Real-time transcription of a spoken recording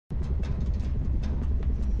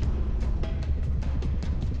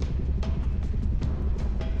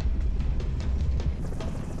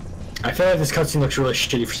I feel like this cutscene looks really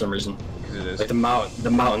shitty for some reason. Because it is. Like the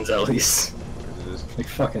mountains at least. Because it is. Like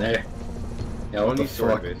fucking A. Yeah, what the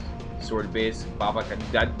fuck? Sword base. Baba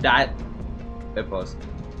that. It was.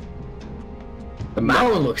 The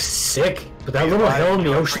mountain looks sick, but that little hill in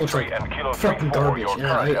the ocean looks like fucking garbage.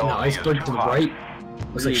 Yeah, and the iceberg to the right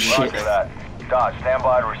looks like shit. Dodge, stand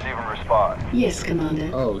by to receive and respond. Yes, Commander.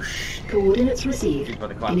 Oh shit. Coordinates received.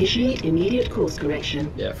 Initiate immediate course correction.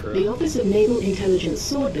 Yeah, for The Office of Naval Intelligence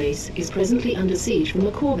Sword Base is presently under siege from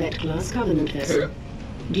a Corvette-class Covenant vessel.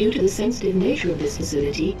 Due to the sensitive nature of this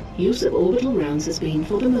facility, use of orbital rounds has been,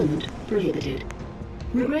 for the moment, prohibited.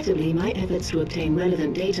 Regrettably, my efforts to obtain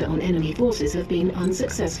relevant data on enemy forces have been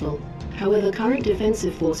unsuccessful. However, current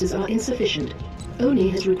defensive forces are insufficient. ONI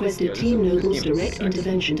has requested Team Noble's direct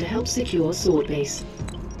intervention to help secure Sword Base.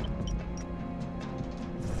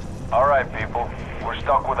 Alright, people. We're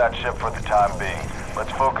stuck with that ship for the time being.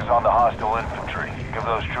 Let's focus on the hostile infantry. Give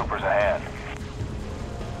those troopers a hand.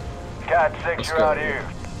 Cat 6, you're out here.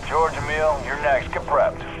 George, Emil, you're next. Get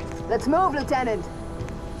prepped. Let's move, Lieutenant.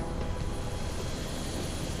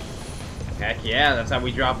 Heck yeah, that's how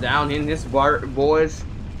we drop down in this bar, boys.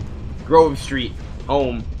 Grove Street,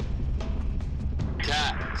 home.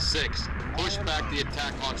 Cat 6, push back the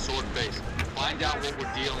attack on Sword Base. Find out what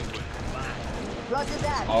we're dealing with. Roger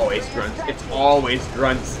that. Always grunts. It's always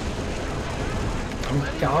grunts. I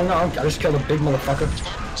don't know. I just killed a big motherfucker.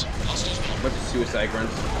 Bunch of suicide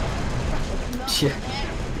grunts. Yeah.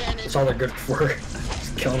 That's all they're good for.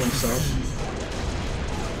 Just killing themselves.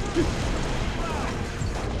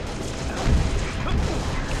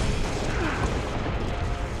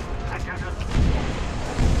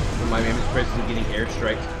 My name is presently getting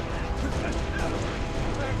airstriked.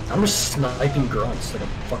 I'm just sniping grunts like a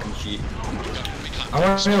fucking G. I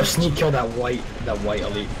want to go sneak kill that white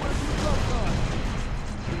elite.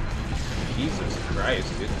 Jesus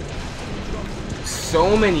Christ, dude.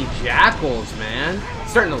 So many jackals, man.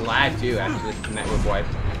 It's starting to lag too, actually, network wise.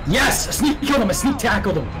 Yes! I sneak killed him! I sneak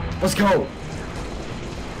tackled him! Let's go!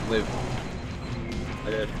 Live. I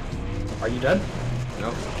did. Are you dead?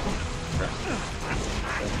 No.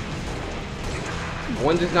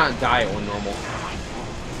 One does not die on normal.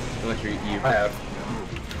 Unless you're you. I have.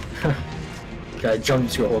 Okay, I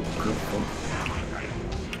jumped into a whole group of them.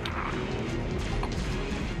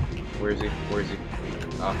 Where is he? Where is he?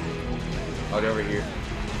 Oh, they're over here.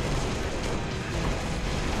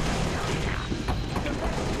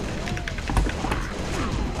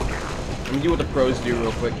 Let me do what the pros do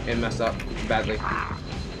real quick and mess up badly.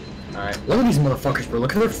 Alright. Look at these motherfuckers, bro.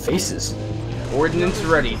 Look at their faces. Ordnance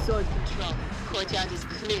ready. Sword control. Courtyard is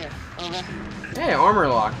clear. Over. Hey, armor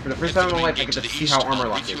lock. For the first time in my life, I get to see how armor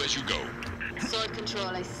lock is. Sword control.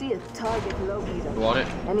 I see a target locator. You want it?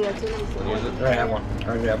 Any artillery support? Use it? I have one. I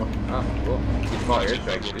already have one. Oh, cool. You can call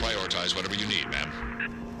airstrike. We'll prioritize whatever you need, ma'am.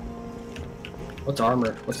 What's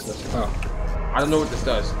armor? What's this? Oh. I don't know what this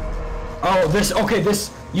does. Oh, this. Okay,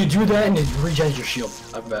 this. You do that and it regens your shield.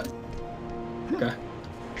 I bet. Okay.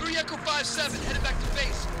 Echo 57, headed back to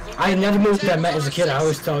base. I never knew what that meant as a kid. I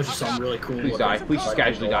always thought it was just something really cool. Please die. Please just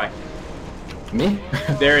casually die. Me?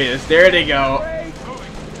 There he is. There they go.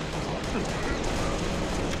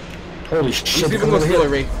 Holy shit. Let's go steal a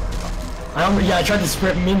ray. Yeah, I tried to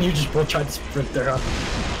sprint. Me and you just both tried to sprint there, huh?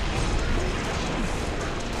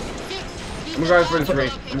 I'm gonna go for this ray.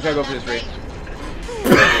 I'm just gonna go for this ray.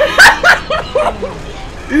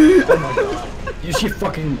 Oh my god. You see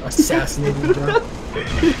fucking assassinated me, bro.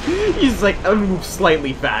 He's like, I moved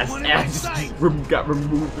slightly fast and I just got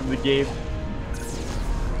removed from the game.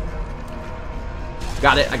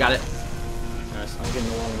 Got it, I got it. Nice, I'm getting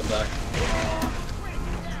along the back.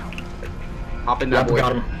 Hop in that boy.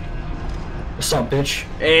 Got him. What's up, bitch?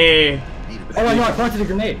 Hey. Oh, I know, I planted a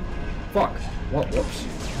grenade. Fuck. What? Whoops.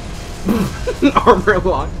 Armor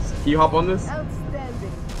locks. Can you hop on this?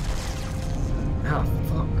 Outstanding. Ah,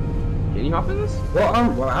 fuck. Can you hop in this? Well,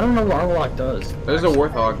 I don't know what armor lock does. There's a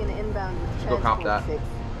Warthog. Inbound with Go cop that.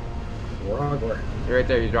 Warthog where? You're right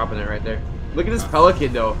there, you're dropping it right there. Look at this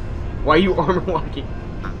Pelican though. Why are you armor locking?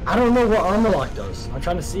 I don't know what armor lock does. I'm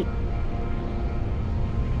trying to see.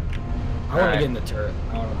 I want to get in the turret.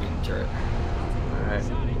 I want to be in the turret. Alright.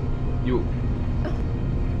 You.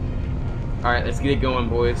 Alright, let's get it going,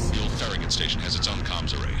 boys. The old Farragut station has its own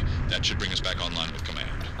comms array. That should bring us back online with command.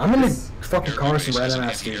 I'm gonna fucking car some Airbase has random an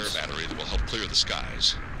ass anti-air dudes. battery that will help clear the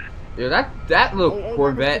skies. Yeah, that little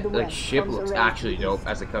Corvette like ship looks actually dope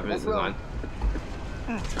as a Covenant design.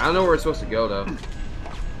 I don't know where it's supposed to go though.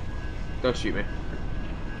 Don't shoot me.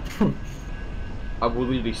 I will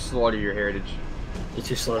literally slaughter your heritage. You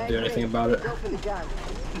too slow to do anything about it. Go for the gun.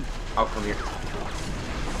 I'll come here.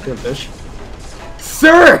 Good bitch.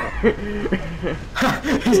 Sir!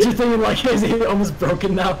 He's just thinking like, is he almost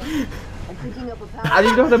broken now? I'm picking up a power. I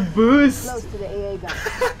didn't know how to boost! Close to the AA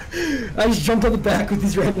gun. I just jumped on the back with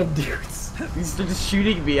these random dudes. He started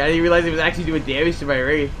shooting me. I didn't realize he was actually doing damage to my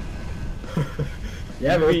ray.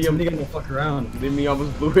 Yeah, but somebody gonna fuck around. Then me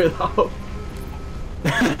almost blew it off.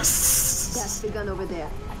 That's the gun over there.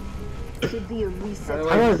 Should be a reset. How do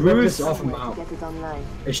I want to rip boost? this off him somewhere out. to get it online.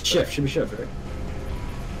 It's shift, should be shift, right?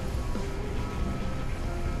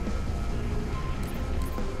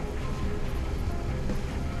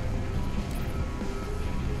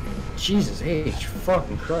 Jesus H,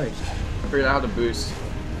 fucking Christ. Figured out how to boost.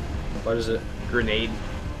 What is it? Grenade.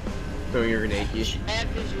 Throwing your grenade key. I have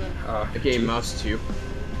visual. Okay, mouse 2.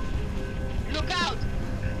 Look out!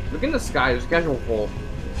 Look in the sky, there's a casual hole.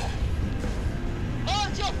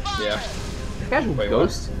 Hold your fire! Yeah. Casual Wait,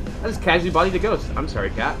 ghost? I just casually bodied the ghost. I'm sorry,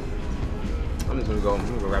 cat. I'm just gonna go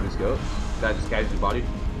grab this ghost. That just casually bodied.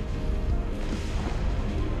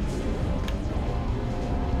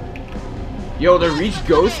 Yo, the reach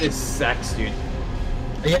ghost is sex, dude.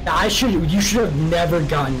 Yeah, you should have never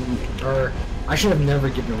gotten, or I should have never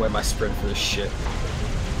given away my sprint for this shit.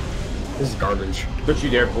 This is garbage. Don't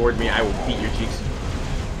you dare board me, I will beat your cheeks.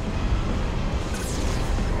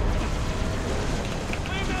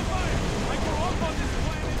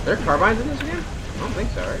 Are there carbines in this game? I don't think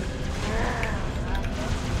so, right?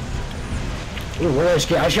 Ooh, where did I just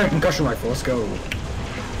get? I just got a concussion rifle, let's go.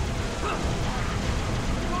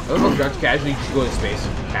 Those little guns casually just go to space.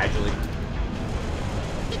 Casually.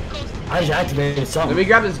 I just activated something. Let me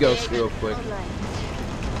grab this ghost real quick.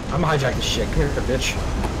 I'm gonna hijack this shit. Come here, bitch.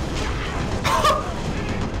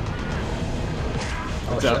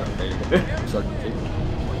 What's shit. up? There you go. Suck it.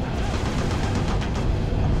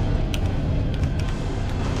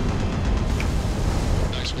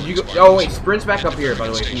 Did you go? Oh wait, sprint's back up here. By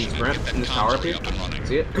the way, can you sprint in this tower up here?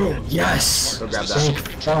 See it? Yes! Go grab that. Thank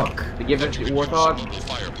fuck. To give it to Warthog.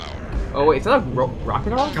 Oh wait, is that a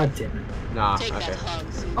rocket hog? God damn it. Nah. Take Okay. that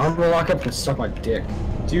hug, Susan. I'm gonna lock up and suck my dick.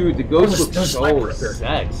 Dude, the ghost looks There's a sniper so up here.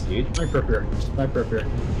 sex, dude. Sniper up here. Sniper up here.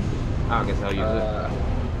 I don't guess I'll use it.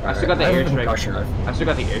 I still alright. got the I have a airstrike. concussion rifle. I still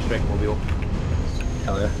got the airstrike mobile.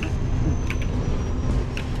 Hell yeah.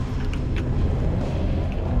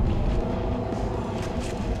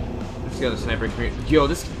 Let's get a sniper experience. Yo,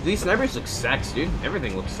 these snipers look sex, dude.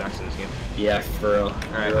 Everything looks sex in this game. Yeah, for real. Alright,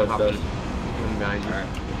 For I'm real, hopping it does. behind you.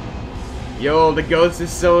 Alright. Yo, the ghost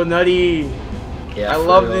is so nutty. Yeah, I for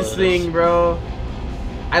love real, this it thing, is. bro.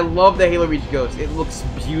 I love the Halo Reach ghost. It looks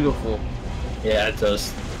beautiful. Yeah, it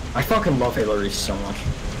does. I fucking love Halo Reach so much.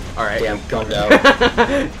 Alright. Damn, gunned out.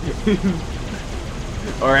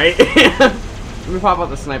 Alright. Let me pop out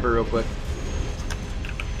the sniper real quick.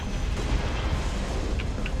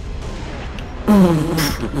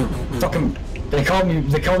 Fucking, they call me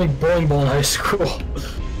bowling ball in high school.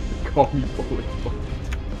 Call me bowling ball.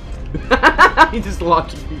 He just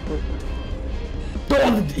launched people.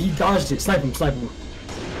 Oh, he dodged it. Snipe him, snipe him.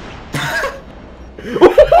 We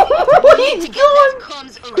need to get that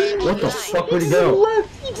comms array What the online. fuck, where'd he go?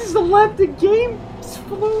 He just left the game.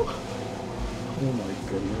 Slow. Oh my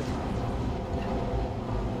goodness.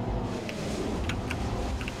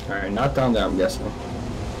 Alright, not down there, I'm guessing.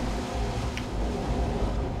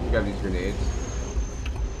 Grab these grenades.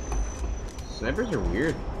 Snipers are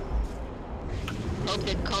weird. Hope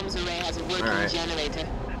that comms array has a working Alright. generator.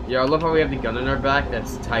 Yeah, I love how we have the gun in our back.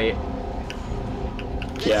 That's tight.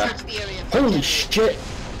 Let's Yeah. search the area for Holy generators. shit!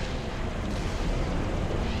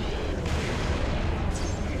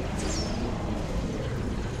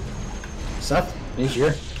 Seth, he's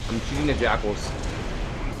here. I'm shooting the jackals.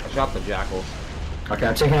 I shot the jackals. Okay,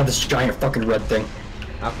 I'm taking out this giant fucking red thing.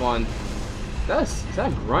 Have fun. Is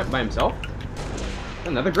that a grunt by himself?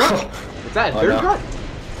 Another grunt? Is that a Oh, third no. grunt?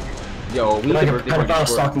 Yo, we need Like the a birthday party pedophile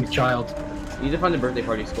score. stalking a child. We need to find the birthday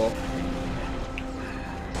party skull.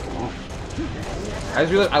 I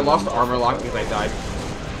just realized I lost the armor lock because I died.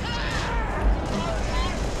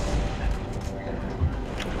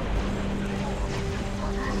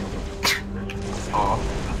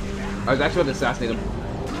 Aw. I was actually about to assassinate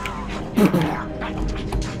him.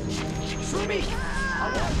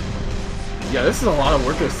 Yeah, this is a lot of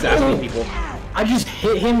work to assassinate people. I just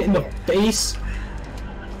hit him in the face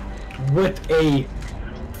with a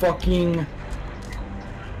fucking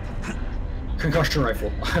concussion rifle.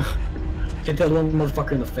 Hit that little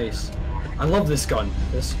motherfucker in the face. I love this gun.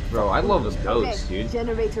 Bro, I love this ghost, dude.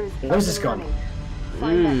 Generators What is this gun?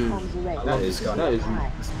 Find that comms array. I love this gun. That is.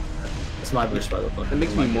 It's my boost, by the way. That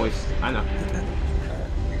makes me moist. I know.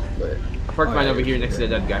 But, I parked mine over here next to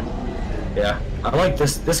the dead guy. yeah, I like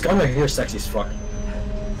this. This gun right here is sexy as fuck.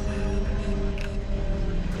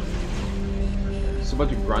 just a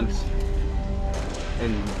bunch of grunts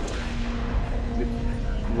and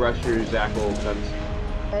rushers, Zackle guns.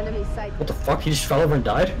 Enemy sight. What the fuck? He just fell over and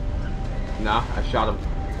died? Nah, I shot him.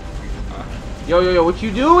 Yo, what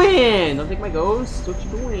you doing? Don't take my ghost. What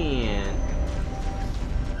you doing?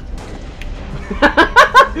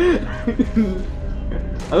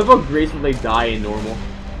 I love how graceful they die in normal.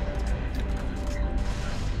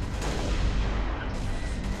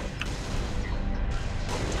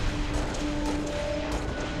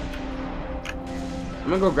 I'm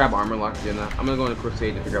gonna go grab armor lock again now. I'm gonna go into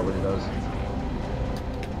crusade to figure out what it does.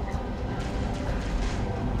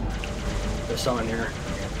 There's someone here.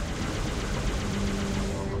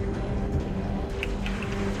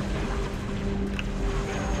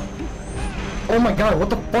 Oh my god, what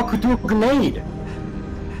the fuck? Who threw a grenade?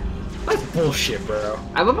 That's bullshit, bro.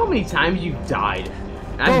 I love how many times you've died.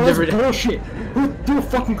 Bro, that's bullshit. Who threw a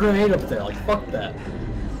fucking grenade up there? Like, fuck that.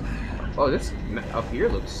 Oh, this up here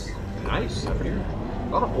looks nice up here.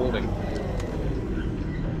 A lot of holding.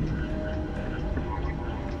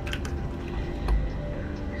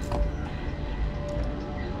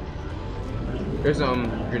 There's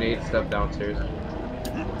grenade stuff downstairs.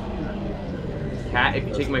 Cat, if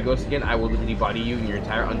you take my ghost again, I will literally body you and your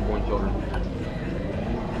entire unborn children.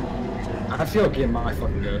 I feel like getting my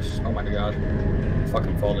fucking ghost. Oh my god.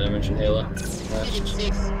 Fucking fall damage in Halo. Unit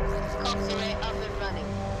 6. Cops array up and running.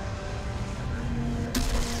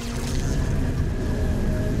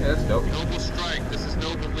 Yeah, that's dope. Noble strike, this is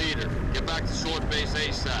Noble leader. Get back to Sword Base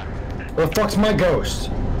ASAP. Where the fuck's my ghost?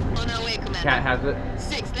 On our way, Commander. Cat has it.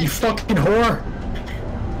 6, You let's go. fucking whore!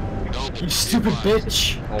 Noble, You stupid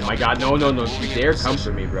bitch! Oh my god, no. You dare come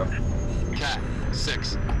for me, bro. Cat,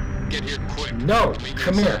 6. Get here quick. No!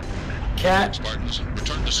 Come here! Cat! Spartans,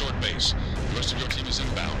 return to Sword Base. The rest of your team is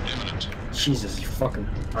inbound, imminent. Jesus, you fucking...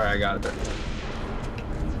 Alright, I got it.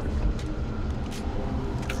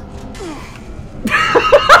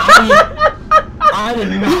 I did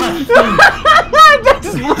not think...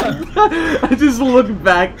 I just looked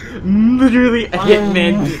back, literally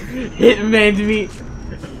hitman to me.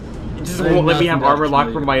 It just won't let me have armor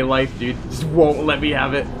lock for my life, dude. Just won't let me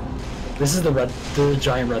have it. This is the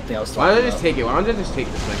giant red thing I was talking Why don't I about. just take it? Why don't I just take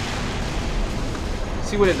this thing?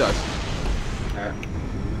 See what it does. Alright.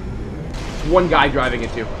 One guy driving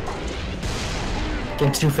it too.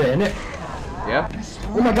 Can 2 fit in it? Yeah?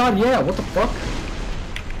 Oh my god, yeah, what the fuck?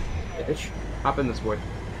 Bitch. Hop in this boy.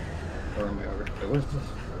 Where am I over? Wait, what is this?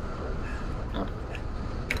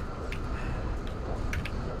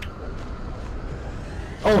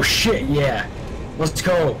 Oh shit, yeah. Let's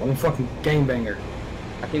go. I'm a fucking gangbanger.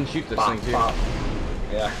 I can shoot this Pop, thing too. pop.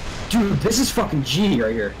 Yeah. Dude, this is fucking G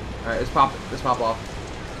right here. Alright, let's pop it. Let's pop off.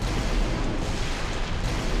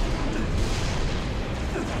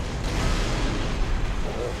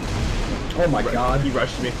 Oh my god. He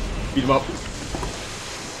rushed me. Beat him up.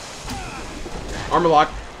 Armor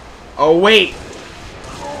lock. Oh wait.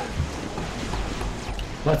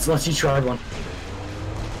 Let's each try one.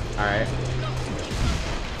 Alright.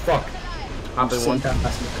 Fuck. Hop in one. Ow! Oh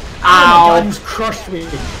my Ow! god, you just crushed me.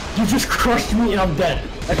 You just crushed me and I'm dead.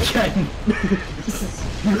 Again.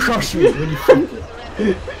 You crushed me when you fucked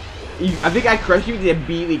it. I think I crushed you and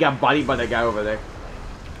immediately got bodied by that guy over there.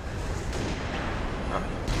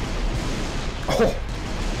 Oh.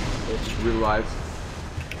 It's real lives.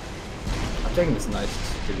 I'm taking this nice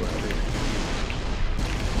big one over here.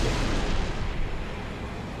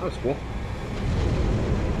 That was cool.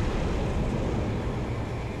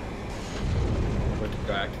 Let's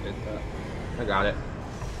go activate that. I got it.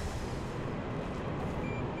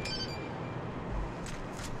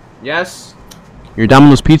 Yes. Your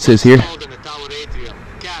Domino's Pizza is here. Hold in the tower atrium.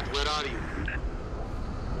 Cat, where are you?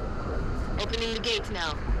 Opening the gate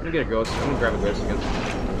now. I'm gonna get a ghost. I'm gonna grab a ghost again.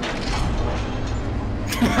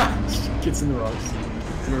 Gets in the rocks.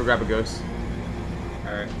 I'm gonna grab a ghost.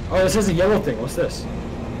 Alright. Oh, this is a yellow thing. What's this?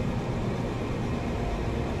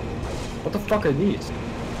 What the fuck are these?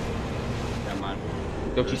 Never mind.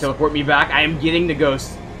 Don't you teleport me back? I am getting the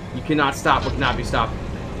ghost. You cannot stop what cannot be stopped.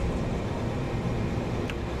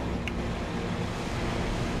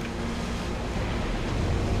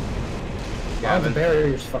 Yeah, the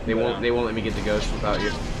barriers fucking They go won't. down. They won't let me get the ghost without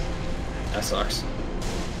you. That sucks.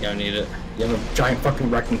 You don't need it. You have a giant fucking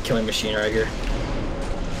wrecking killing machine right here.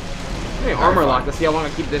 Hey, armor lock. Let's see how long I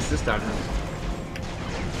keep this time.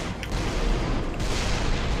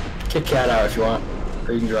 Kick Cat out if you want,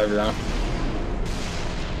 or you can drive around.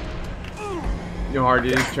 You know how hard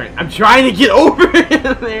it is trying. I'm trying to get over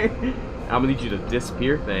there. I'm gonna need you to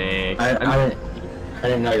disappear. Thanks. I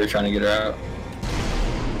didn't know you were trying to get her out.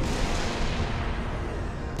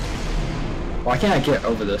 Why can't I get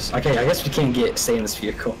over this? Okay, I guess we can't stay in this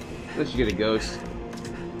vehicle. Unless you get a ghost.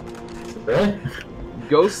 Really?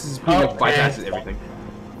 Ghost is pretty much bypasses everything.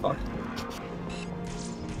 Fuck.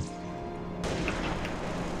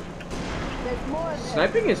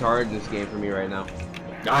 Sniping is hard in this game for me right now.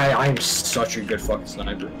 I'm such a good fucking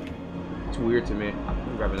sniper. It's weird to me.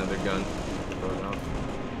 I'm grab another gun. Throw it out.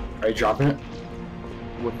 Are you dropping it?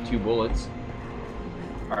 With 2 bullets.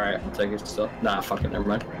 Alright, I'll take it still. Nah, fuck it, never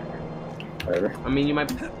mind. Whatever. I mean, you might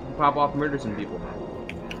pop off and murder some people.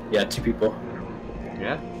 Yeah, 2 people.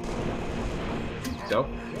 Yeah? So?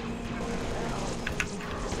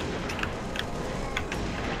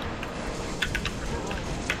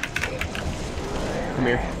 Come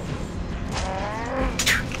here.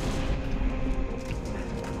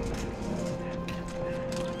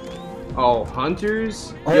 Oh,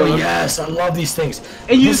 hunters? Oh, Yo, yes, I love these things.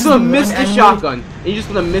 And you This just gonna is miss one the enemy- shotgun. And you just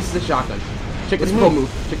gonna miss the shotgun. Check this pro move.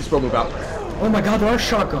 Check this pro move out. Oh my god, there are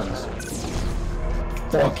shotguns.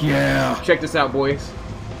 Fuck yeah. Check this out, boys.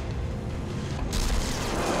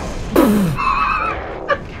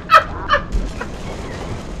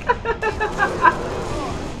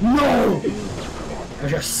 No! I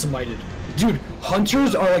just smited. Dude,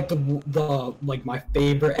 hunters are like like my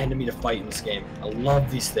favorite enemy to fight in this game. I love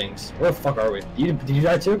these things. Where the fuck are we? Did you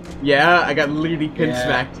die too? Yeah, I got literally pin Yeah.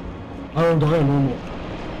 smacked. I don't die normal.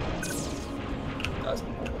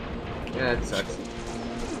 Yeah, it sucks.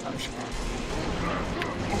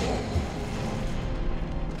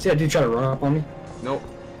 See that dude try to run up on me? Nope.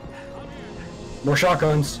 More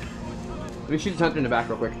shotguns. Let me shoot the hunter in the back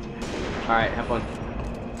real quick. Alright, have fun.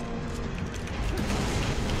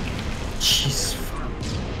 Jeez.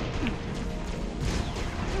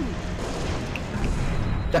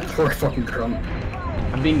 That poor fucking crumb.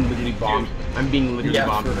 I'm being literally bombed. I'm being literally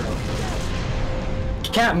bombed. For real.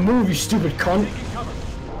 You can't move, you stupid cunt.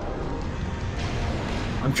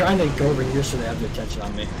 I'm trying to go over here so they have their attention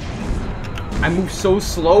on me. I move so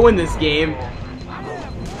slow in this game.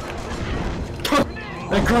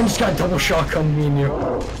 That gun just got double shotgun me and you.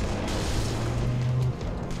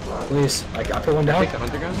 Please, I put one down. Take the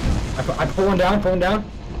hunter gun? I put one down, put one down.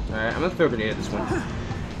 Alright, I'm gonna throw a grenade at this one.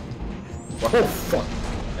 Oh fuck.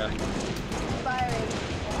 Yeah. Firing.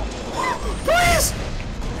 Please!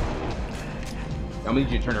 I'm gonna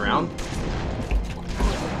need you to turn around.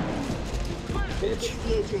 Bitch. It's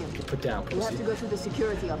the atrium. Put down, You have pussy. to go through the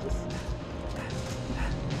security office.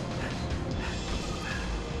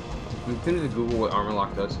 I'm going to Google what armor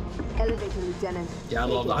lock does. Elevator, Lieutenant. Yeah,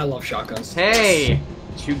 I love shotguns. Hey!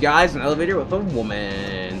 2 guys in an elevator with a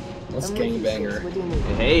woman. Let's I'm with you, gangbanger. What do you need?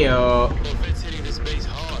 Hey yo. Corvette's hitting this base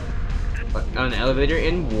hard. An elevator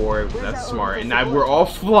in war. That's smart. And now we're all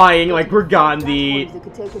flying like we're Gandhi. Platforms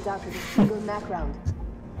that could take us out with a single Mac round.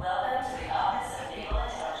 Welcome to the Office of Naval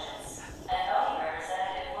Intelligence. An ONI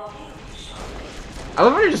representative will be with you shortly. I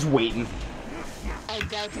love how they're just waiting. I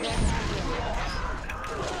doubt that.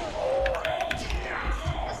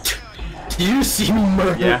 Do you see me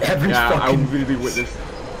murder every I fucking... really witnessed.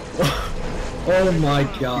 Oh my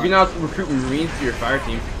You god. can now recruit Marines to your fire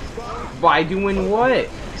team. By doing what?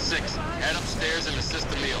 6, head upstairs and assist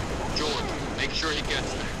the meal. George, make sure he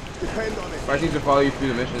gets there. Fire teams will follow you through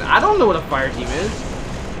the mission. I don't know what a fire team is.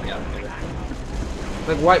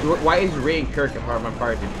 Like, why is Ray and Kirk a part of my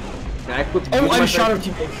fire team? Can I equip Oh, you I my just shot fire our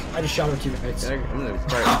teammates. I just shot our teammates. team? I'm gonna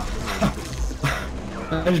fire.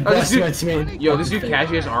 I just Oh, blasted my teammate. Yo, this dude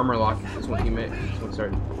casually has armor lock. This one teammate. This one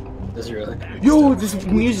started. Is it really? Yo, this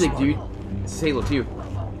music, dude. This is Halo 2.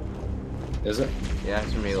 Is it? Yeah,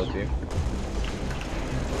 it's from Halo 2.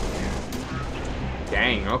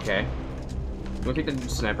 Dang, okay. You wanna take the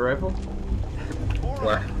sniper rifle?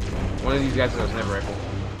 Where? One of these guys has a sniper rifle.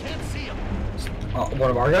 One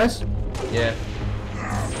of our guys? Yeah.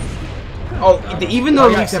 Oh, even though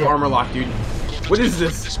yeah, Leaks have yeah. armor lock, dude. What is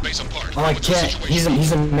this? This base apart. Oh, I What's the can't. situation?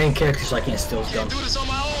 He's a main character, so I can't steal his gun. Do this on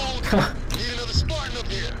my own. Need another Spartan up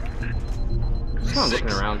here. Just kind of 6,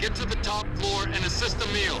 looking around. get to the top floor and assist the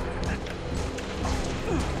meal.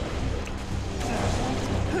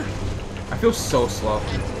 I feel so slow.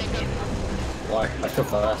 Why? I feel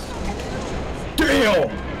fast. Damn!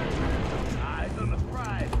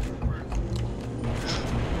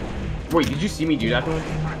 Wait, did you see me do that to him?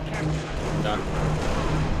 No.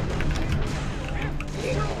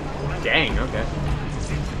 Dang, okay.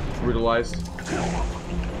 Brutalized.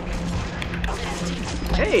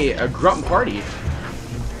 Hey, a grunt party.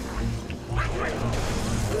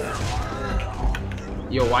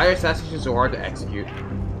 Yo, why are assassinations so hard to execute?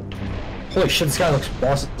 Holy shit, this guy looks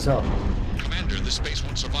boss as hell. Commander, this base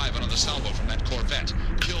won't survive another salvo from that Corvette.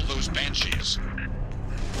 Kill those banshees.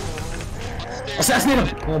 Assassinate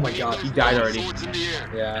him! Oh my god. He died already. Swords in the air.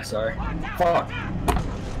 Yeah, sorry. Fuck.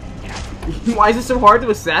 Why is it so hard to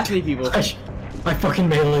assassinate people? I fucking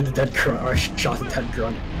meleeed the dead grunt, or I shot the dead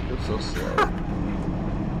grunt. You're so slow.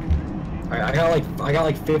 Alright, I got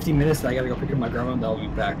like 50 minutes and I gotta go pick up my grandma and I'll be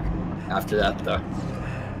back after that though.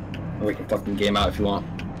 And we can fucking game out if you want.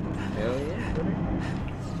 Hell yeah.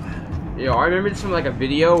 Yo, I remember this from like a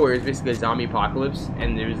video where it's basically a zombie apocalypse,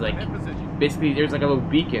 and there's like basically there's like a little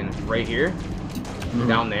beacon right here,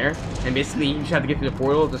 down there, and basically you just have to get through the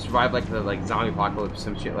portal to survive like the zombie apocalypse,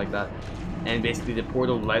 some shit like that. And basically the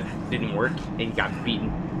portal didn't work, and he got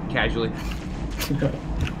beaten casually.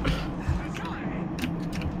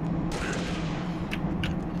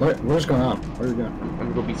 What's going on? What are you doing? I'm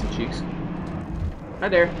gonna go beat some cheeks. Hi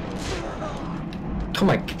there. Oh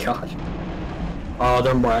my god. Oh,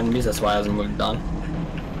 there are more enemies, that's why I hasn't moved on.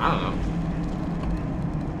 I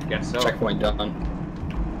don't know. Guess so. Checkpoint done. I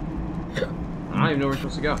don't even know where we're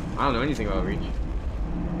supposed to go. I don't know anything about Reach.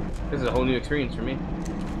 This is a whole new experience for me.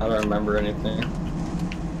 I don't remember anything.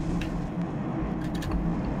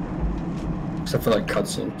 Except for like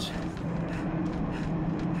cutscenes.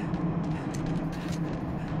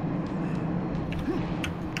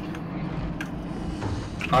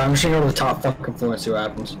 Alright, I'm just gonna go to the top fucking floor and see what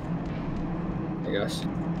happens. I guess.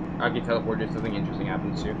 I get teleported if something interesting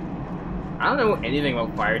happens too. I don't know anything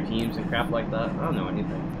about fire teams and crap like that. I don't know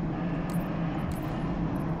anything.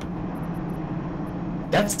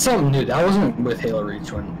 That's something new. That wasn't with Halo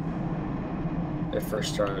Reach when it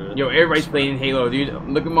first started. Yo, everybody's playing Halo, dude.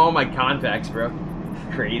 Look at all my contacts, bro.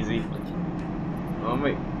 Crazy. All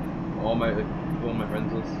my people on my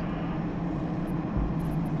friends list.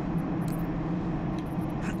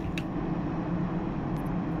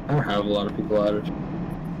 I don't have a lot of people added.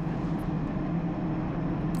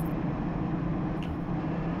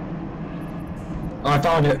 Oh, I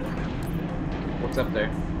found it. What's up there?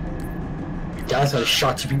 Guys, I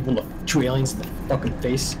shot two aliens in the fucking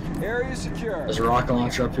face. Area secure. There's a rocket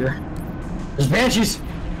launcher up here. There's banshees.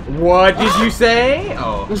 What did you say?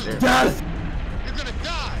 Oh, There's there. death. You're gonna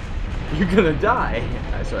die. You're gonna die.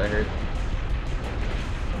 That's what I heard.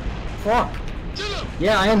 Fuck.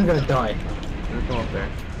 Yeah, I am gonna die. I'm gonna come up there.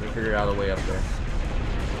 I'm gonna figure out a way up there.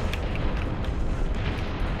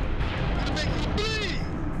 Gonna make you bleed.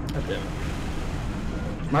 God damn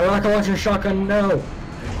it. My rocket launcher shotgun, no.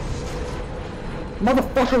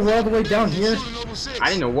 Motherfucker, we're all the way down here. I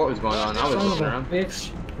didn't know what was going on. I was Son of looking a around.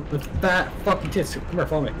 bitch with fat fucking tits. Come here,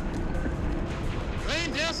 follow me.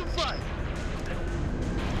 Rain down some fire.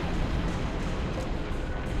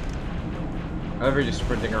 I love her just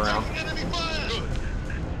sprinting around. Enemy fire. Good.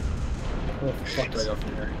 Where the fuck do I go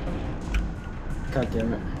from here? God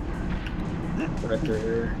damn it. Right through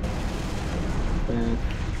here. Burn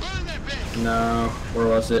that bitch. No, where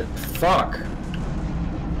was it? Fuck.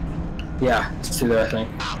 Yeah, it's through there, I think.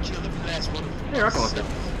 I'll kill the last one. Hey, rocket launcher.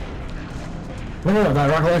 No, that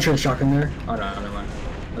rocket launcher and shotgun there. Oh no, never mind.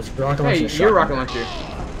 That's rocket launcher Hey, and your shotgun. rocket launcher.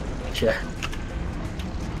 Yeah.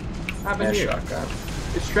 What happened And here? shotgun.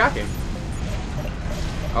 It's tracking.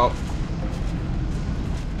 Oh.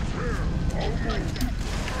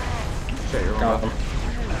 Shit, you're Got wrong. him.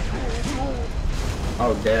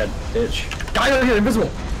 Oh, dead, bitch. Guy over here, invisible!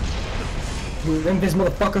 You invisible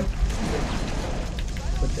motherfucker.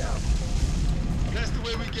 Put down. That's the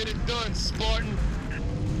way we get it done, Spartan.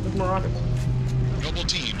 Look more rockets. Noble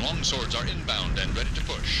team, longswords are inbound and ready to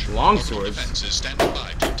push. Longswords? Defense is standing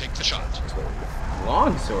by to take the shot.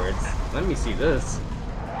 Long swords? Let me see this.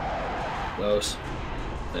 Those.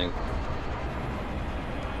 Thing.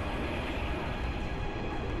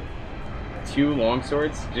 2 long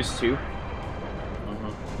swords? Just 2?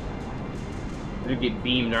 They'll get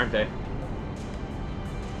beamed, aren't they?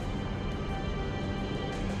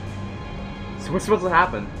 So what's supposed to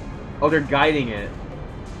happen? Oh, they're guiding it.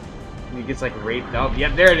 And he gets like raped up.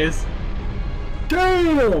 Yep, there it is.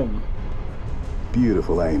 Damn!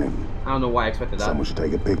 Beautiful, ain't it? I don't know why I expected that. Someone should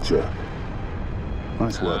take a picture.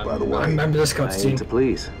 Nice work, by the way. I remember this I aim to cutscene.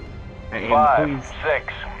 please. I am 5, pleased.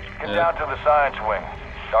 6. Get down to the science wing.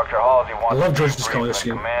 Dr. Halsey wants I love to George's debrief color with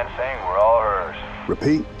scheme. command saying we're all hers.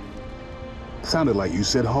 Repeat. Sounded like you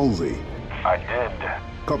said Halsey. I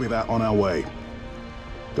did. Copy that, on our way.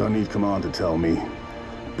 Don't need command to tell me.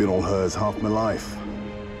 Been all hers half my life.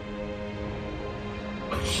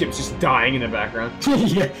 Ship's just dying in the background.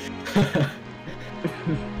 Yeah.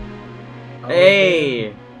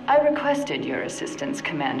 Hey! I requested your assistance,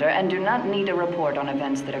 Commander, and do not need a report on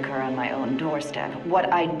events that occur on my own doorstep.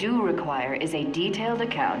 What I do require is a detailed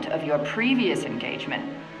account of your previous engagement.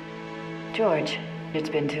 George, it's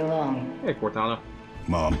been too long. Hey, Cortana.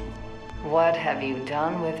 Mom, What have you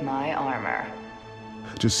done with my armor?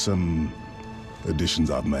 Just some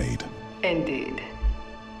additions I've made. Indeed.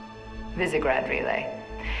 Visigrad Relay.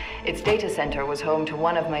 Its data center was home to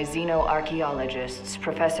one of my xenoarchaeologists,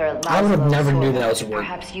 Professor Laszlo I would have never knew Sorvat. that was a word.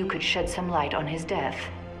 Perhaps you could shed some light on his death.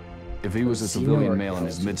 If he was a civilian male in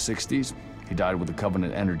his mid-60s, he died with a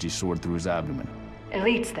Covenant energy sword through his abdomen.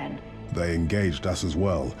 Elites, then? They engaged us as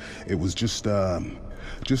well. It was just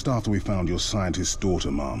after we found your scientist's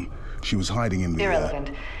daughter, Mom. She was hiding in the...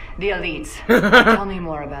 Irrelevant. The elites. Tell me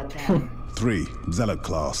more about them. 3, Zealot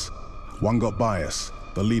class. 1 got by us.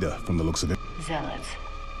 The leader, from the looks of it. Zealots.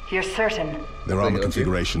 You're certain? Their armor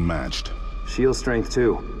configuration matched. Shield strength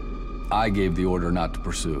 2. I gave the order not to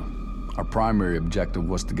pursue. Our primary objective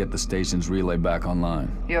was to get the station's relay back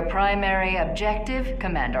online. Your primary objective?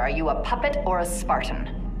 Commander, are you a puppet or a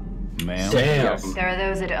Spartan? Ma'am? Damn. There are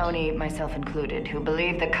those at ONI, myself included, who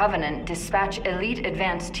believe the Covenant dispatch elite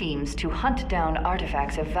advance teams to hunt down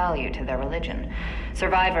artifacts of value to their religion.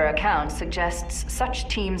 Survivor accounts suggests such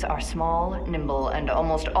teams are small, nimble, and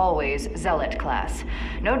almost always Zealot class.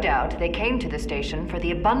 No doubt they came to the station for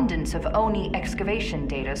the abundance of ONI excavation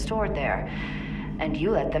data stored there. And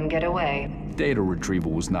you let them get away. Data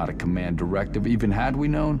retrieval was not a command directive. Even had we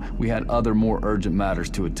known, we had other more urgent matters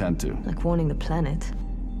to attend to. Like warning the planet.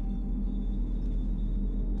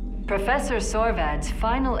 Professor Sorvad's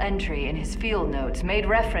final entry in his field notes made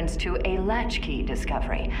reference to a latchkey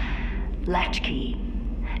discovery. Latchkey.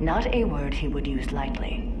 Not a word he would use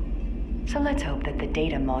lightly. So let's hope that the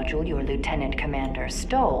data module your Lieutenant Commander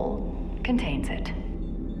stole contains it.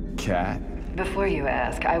 Cat? Before you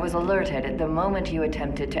ask, I was alerted the moment you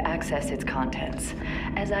attempted to access its contents,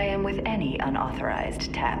 as I am with any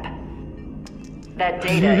unauthorized tap. That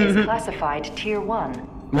data is classified Tier 1.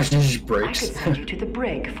 Imagine she just I breaks. could send you to the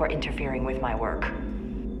brig for interfering with my work.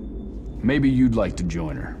 Maybe you'd like to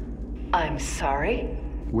join her. I'm sorry?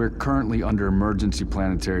 We're currently under emergency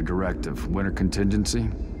planetary directive, winter contingency.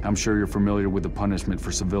 I'm sure you're familiar with the punishment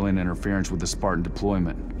for civilian interference with the Spartan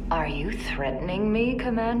deployment. Are you threatening me,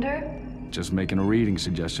 Commander? Just making a reading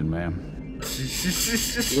suggestion, ma'am.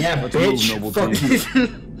 Yeah, but Let's move, noble bitch.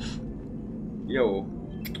 Yo.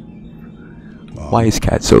 Why is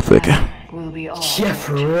Cat so thick? We'll be all Yeah,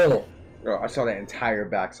 for real. Bro, I saw that entire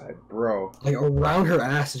backside, bro. Like around her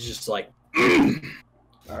ass is just like.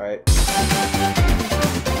 Alright.